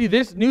news, you're going to see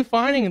this new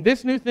finding and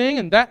this new thing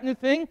and that new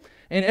thing.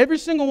 And every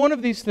single one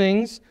of these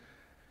things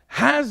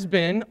has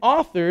been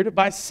authored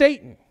by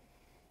Satan.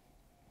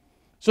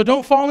 So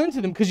don't fall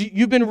into them because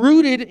you've been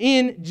rooted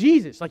in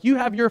Jesus. Like you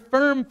have your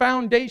firm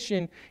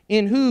foundation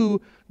in who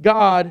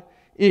God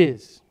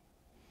is.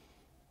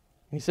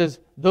 And he says,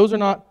 those are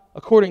not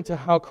according to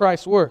how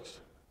Christ works.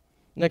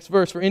 Next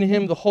verse, for in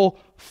him the whole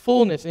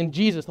fullness, in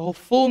Jesus, the whole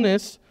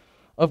fullness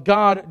of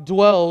God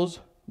dwells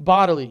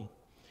bodily,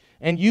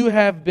 and you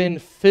have been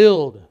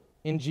filled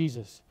in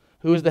Jesus,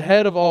 who is the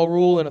head of all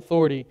rule and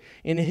authority.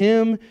 In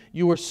Him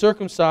you were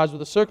circumcised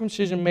with a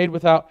circumcision made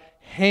without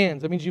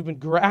hands. That means you've been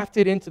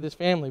grafted into this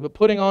family, but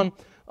putting on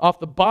off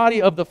the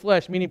body of the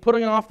flesh, meaning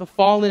putting off the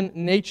fallen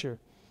nature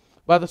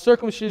by the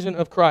circumcision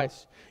of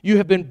Christ. You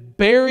have been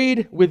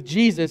buried with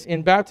Jesus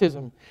in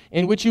baptism,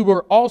 in which you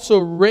were also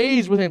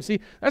raised with Him. See,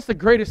 that's the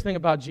greatest thing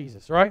about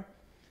Jesus, right?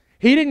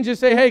 He didn't just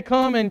say, hey,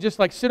 come and just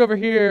like sit over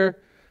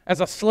here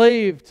as a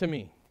slave to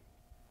me.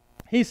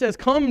 He says,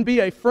 come and be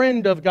a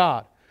friend of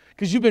God,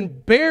 because you've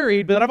been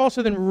buried, but I've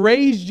also then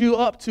raised you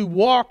up to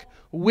walk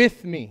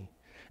with me.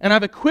 And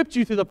I've equipped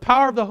you through the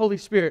power of the Holy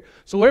Spirit.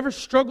 So whatever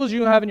struggles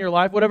you have in your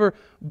life, whatever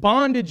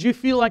bondage you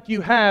feel like you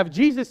have,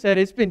 Jesus said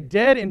it's been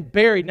dead and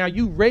buried. Now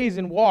you raise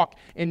and walk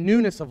in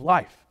newness of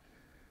life.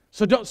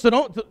 So don't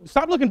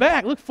stop looking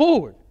back. Look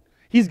forward.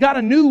 He's got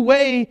a new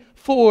way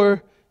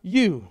for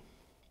you.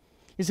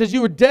 He says you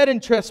were dead in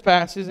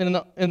trespasses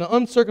and in the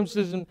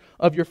uncircumcision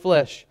of your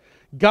flesh.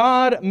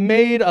 God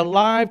made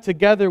alive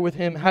together with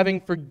Him,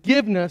 having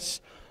forgiveness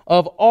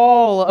of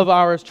all of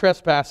our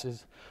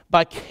trespasses,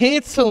 by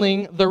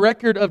canceling the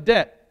record of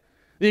debt.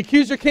 The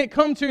accuser can't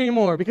come to you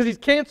anymore because he's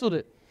canceled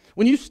it.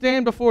 When you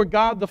stand before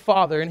God the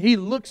Father and He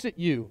looks at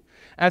you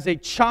as a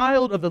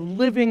child of the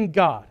living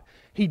God,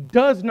 He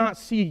does not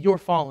see your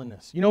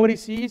fallenness. You know what He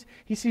sees?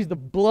 He sees the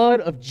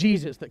blood of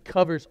Jesus that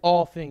covers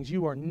all things.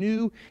 You are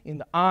new in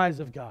the eyes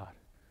of God.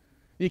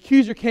 The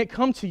accuser can't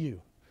come to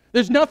you.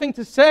 There's nothing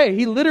to say.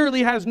 He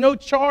literally has no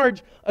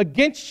charge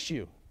against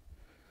you.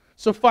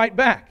 So fight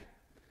back.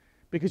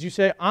 Because you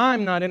say,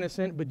 I'm not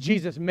innocent, but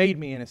Jesus made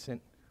me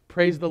innocent.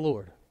 Praise the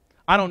Lord.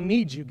 I don't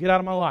need you. Get out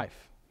of my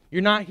life.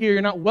 You're not here.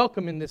 You're not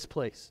welcome in this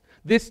place.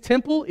 This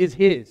temple is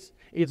His.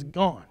 It's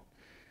gone.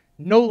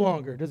 No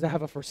longer does it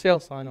have a for sale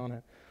sign on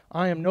it.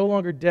 I am no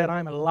longer dead. I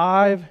am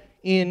alive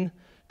in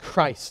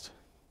Christ.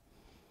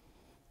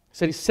 He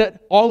said He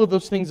set all of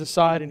those things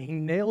aside and He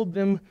nailed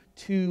them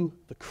to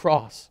the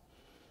cross.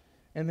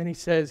 And then He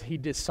says He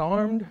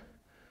disarmed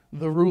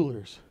the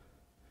rulers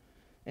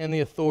and the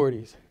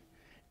authorities.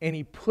 And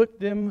He put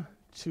them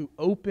to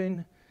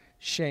open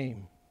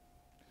shame.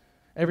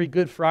 Every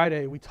Good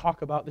Friday, we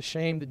talk about the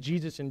shame that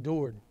Jesus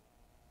endured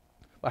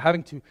by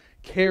having to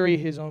carry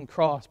His own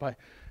cross, by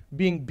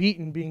being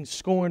beaten, being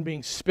scorned,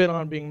 being spit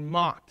on, being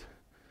mocked.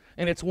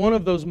 And it's one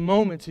of those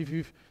moments, if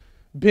you've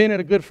been at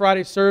a Good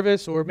Friday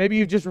service, or maybe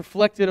you've just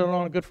reflected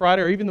on a Good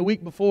Friday, or even the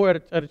week before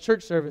at a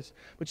church service,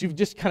 but you've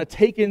just kind of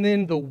taken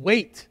in the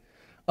weight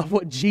of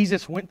what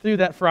Jesus went through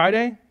that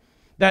Friday,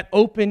 that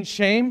open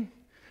shame.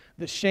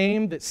 The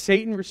shame that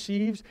Satan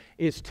receives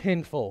is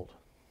tenfold.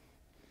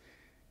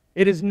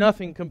 It is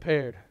nothing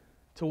compared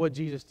to what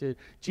Jesus did.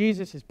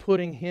 Jesus is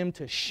putting him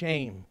to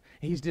shame.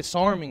 He's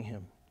disarming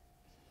him.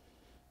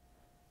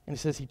 And it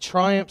says He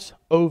triumphs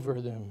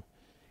over them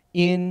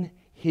in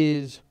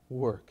His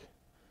work.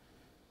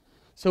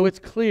 So it's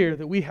clear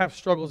that we have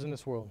struggles in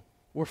this world.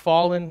 We're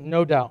fallen,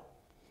 no doubt.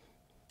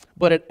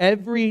 But at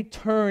every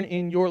turn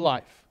in your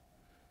life,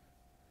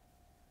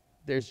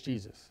 there's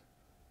Jesus.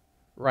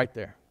 Right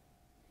there.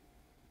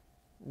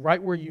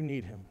 Right where you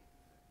need Him.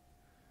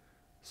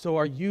 So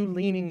are you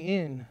leaning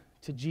in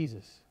to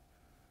Jesus?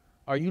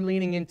 Are you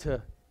leaning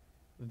into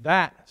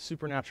that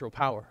supernatural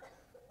power?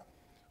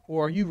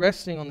 Or are you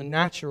resting on the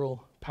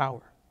natural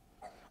power?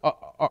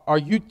 Are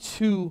you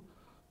too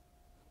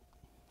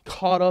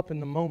caught up in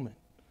the moment?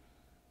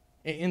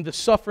 In the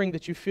suffering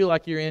that you feel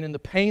like you're in, the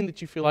pain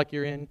that you feel like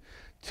you're in,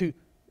 the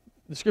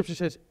Scripture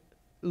says,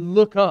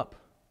 look up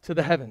to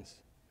the heavens.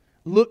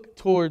 Look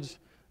towards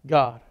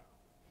God.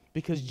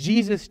 Because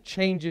Jesus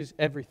changes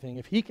everything.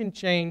 If He can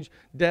change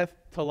death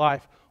to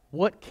life,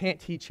 what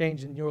can't He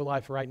change in your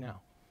life right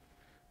now?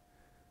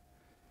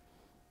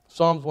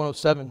 Psalms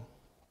 107,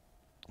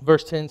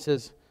 verse 10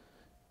 says,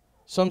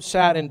 some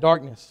sat in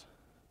darkness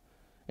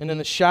and in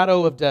the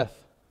shadow of death,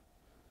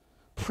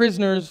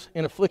 prisoners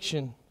in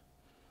affliction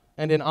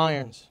and in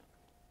irons.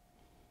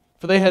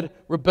 For they had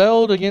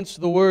rebelled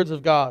against the words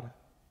of God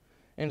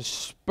and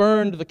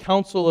spurned the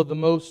counsel of the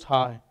Most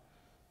High.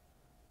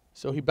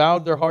 So He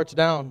bowed their hearts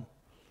down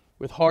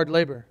with hard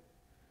labor.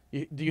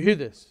 Do you hear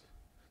this?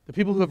 The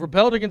people who have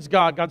rebelled against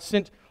God, God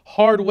sent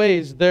hard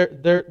ways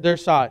their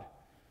side.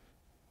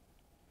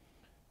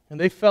 And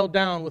they fell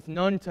down with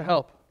none to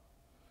help.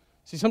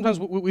 See, sometimes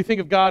we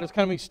think of God as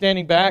kind of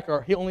standing back,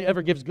 or He only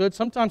ever gives good.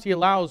 Sometimes He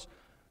allows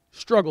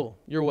struggle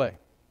your way,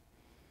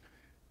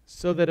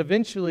 so that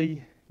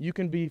eventually you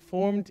can be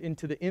formed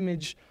into the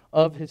image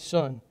of His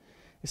Son.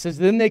 It says,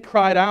 then they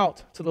cried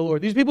out to the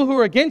Lord. These people who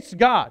are against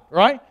God,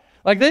 right?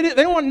 Like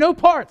they want no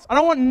parts. I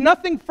don't want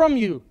nothing from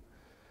you.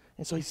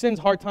 And so He sends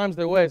hard times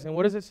their ways. And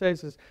what does it say? It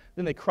says,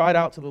 then they cried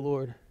out to the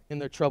Lord in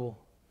their trouble.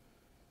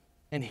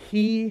 And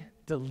He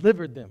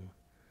delivered them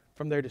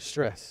from their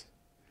distress.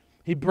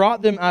 He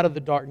brought them out of the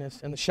darkness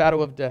and the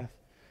shadow of death.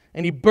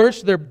 And He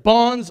burst their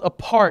bonds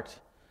apart.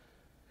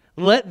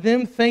 Let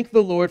them thank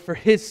the Lord for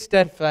His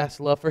steadfast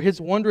love, for His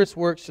wondrous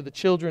works to the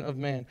children of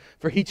man.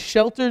 For He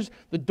shelters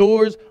the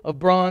doors of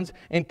bronze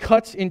and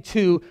cuts in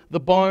two the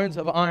barns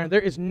of iron.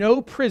 There is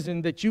no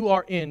prison that you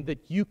are in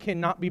that you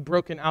cannot be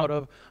broken out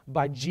of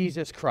by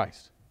Jesus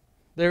Christ.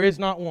 There is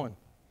not one.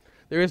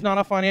 There is not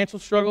a financial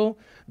struggle.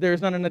 There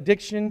is not an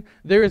addiction.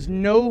 There is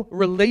no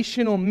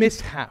relational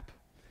mishap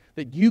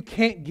that you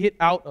can't get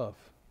out of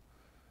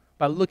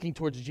by looking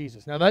towards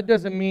Jesus. Now, that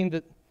doesn't mean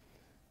that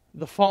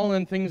the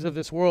fallen things of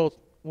this world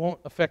won't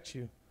affect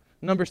you.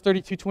 Numbers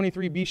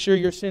 32:23, be sure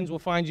your sins will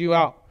find you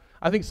out.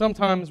 I think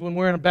sometimes when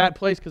we're in a bad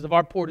place because of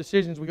our poor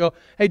decisions, we go,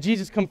 hey,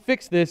 Jesus, come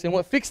fix this. And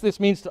what fix this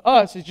means to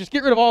us is just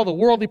get rid of all the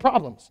worldly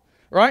problems,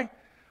 right?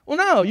 Well,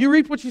 no, you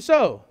reap what you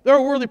sow. There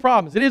are worldly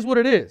problems. It is what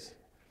it is.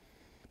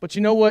 But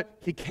you know what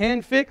He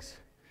can fix?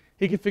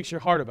 He can fix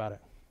your heart about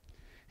it.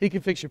 He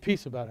can fix your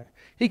peace about it.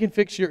 He can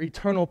fix your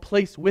eternal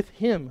place with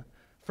Him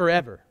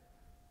forever.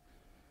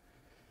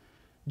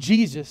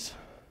 Jesus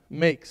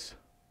makes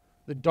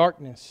the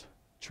darkness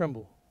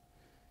tremble.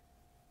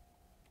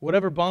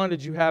 Whatever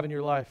bondage you have in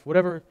your life,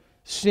 whatever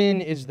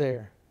sin is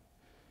there,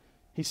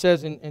 He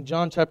says in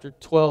John chapter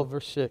 12,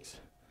 verse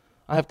 6,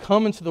 I have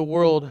come into the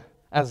world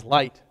as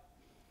light,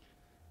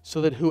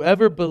 so that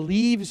whoever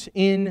believes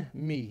in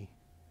me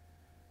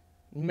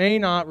may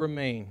not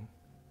remain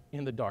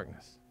in the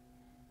darkness.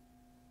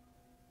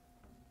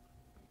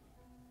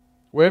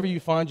 Wherever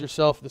you find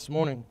yourself this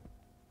morning,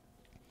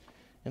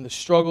 in the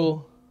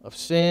struggle of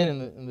sin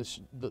and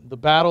the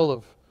battle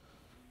of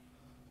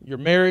your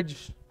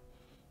marriage,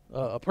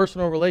 a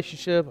personal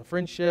relationship, a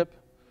friendship,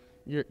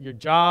 your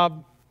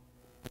job,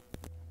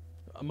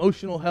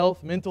 emotional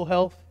health, mental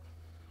health,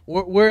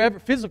 wherever,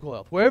 physical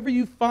health, wherever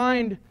you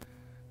find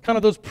kind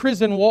of those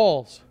prison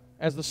walls,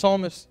 as the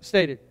psalmist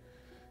stated,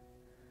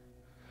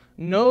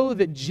 know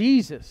that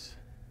Jesus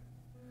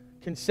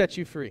can set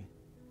you free.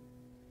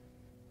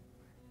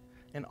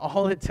 And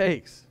all it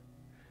takes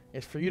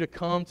is for you to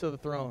come to the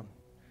throne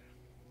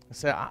and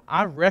say,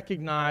 I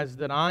recognize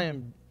that I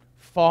am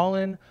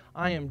fallen,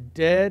 I am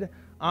dead,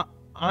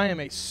 I am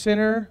a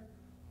sinner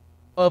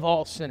of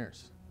all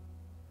sinners.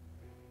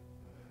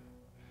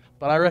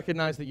 But I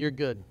recognize that You're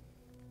good.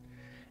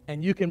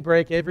 And You can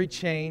break every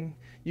chain,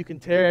 You can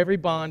tear every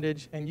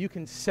bondage, and You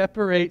can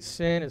separate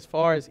sin as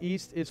far as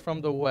east is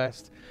from the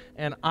west.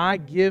 And I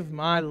give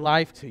my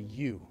life to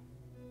You.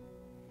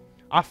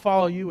 I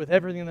follow You with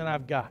everything that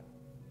I've got.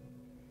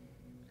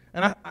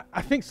 And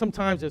I think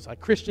sometimes as like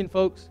Christian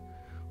folks,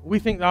 we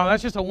think, oh,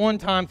 that's just a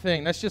one-time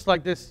thing. That's just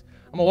like this.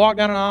 I'm going to walk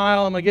down an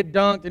aisle, I'm going to get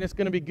dunked, and it's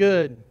going to be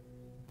good.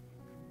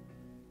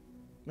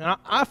 Man,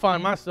 I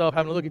find myself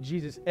having to look at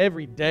Jesus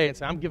every day and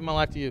say, I'm giving my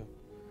life to You.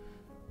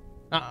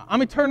 Now,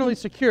 I'm eternally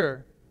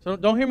secure. So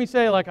don't hear me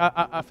say like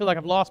I feel like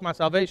I've lost my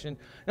salvation.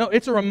 No,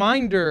 it's a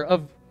reminder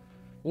of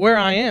where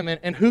I am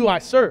and who I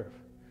serve.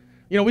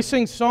 You know, we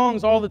sing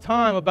songs all the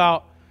time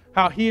about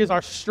how He is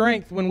our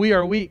strength when we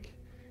are weak.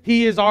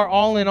 He is our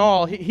all in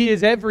all. He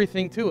is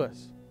everything to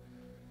us.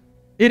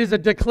 It is a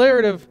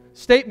declarative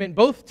statement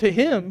both to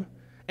Him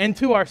and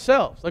to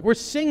ourselves. Like we're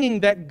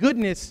singing that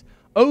goodness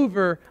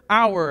over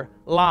our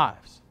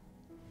lives.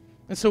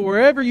 And so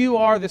wherever you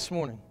are this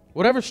morning,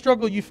 whatever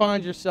struggle you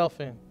find yourself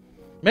in,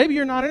 maybe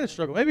you're not in a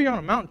struggle. Maybe you're on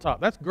a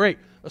mountaintop. That's great.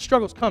 A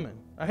struggle's coming.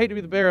 I hate to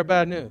be the bearer of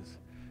bad news.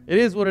 It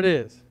is what it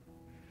is.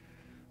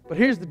 But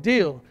here's the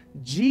deal.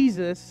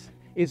 Jesus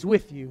is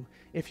with you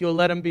if you'll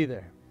let Him be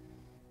there.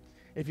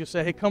 If you'll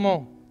say, hey, come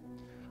on.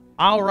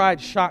 I'll ride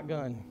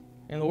shotgun.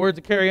 In the words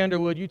of Carrie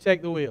Underwood, you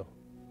take the wheel.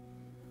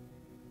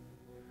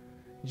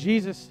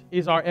 Jesus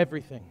is our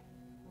everything.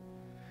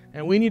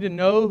 And we need to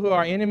know who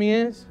our enemy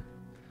is.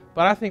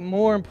 But I think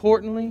more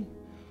importantly,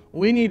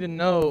 we need to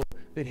know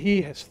that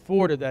He has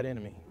thwarted that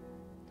enemy.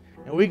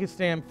 And we can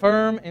stand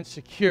firm and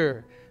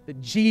secure that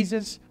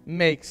Jesus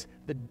makes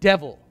the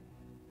devil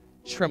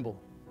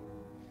tremble.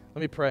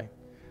 Let me pray.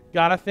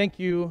 God, I thank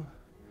You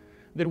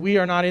that we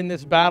are not in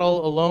this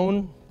battle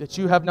alone, that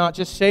You have not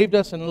just saved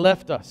us and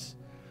left us.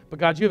 But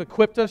God, You have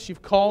equipped us,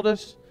 You've called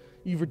us,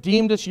 You've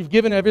redeemed us, You've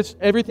given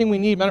everything we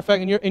need. Matter of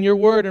fact, in your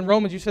word in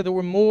Romans, You said that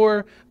we're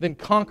more than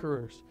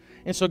conquerors.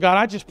 And so God,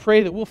 I just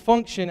pray that we'll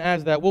function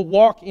as that. We'll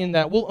walk in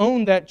that. We'll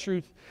own that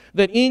truth.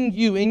 That in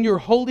You, in Your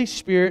Holy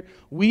Spirit,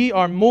 we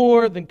are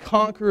more than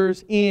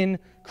conquerors in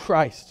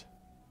Christ.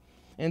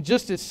 And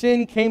just as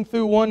sin came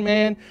through one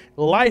man,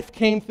 life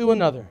came through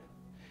another.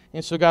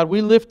 And so, God,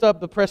 we lift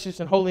up the precious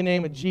and holy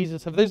name of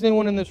Jesus. If there's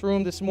anyone in this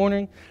room this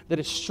morning that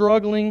is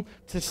struggling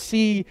to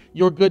see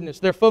Your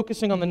goodness, they're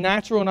focusing on the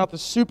natural and not the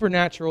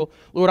supernatural,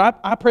 Lord,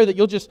 I pray that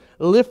You'll just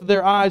lift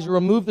their eyes,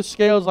 remove the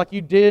scales like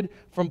You did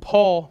from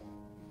Paul,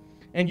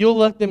 and You'll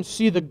let them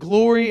see the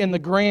glory and the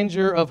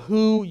grandeur of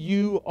who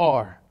You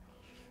are.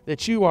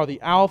 That You are the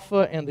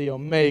Alpha and the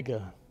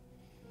Omega,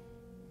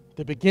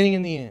 the beginning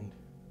and the end.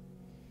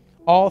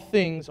 All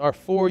things are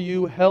for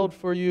You, held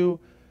for You,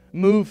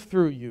 moved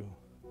through You.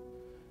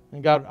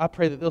 And God, I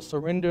pray that they'll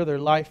surrender their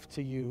life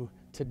to You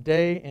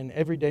today and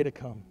every day to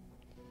come.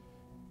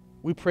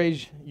 We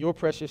praise Your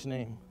precious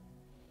name.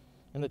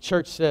 And the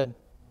church said,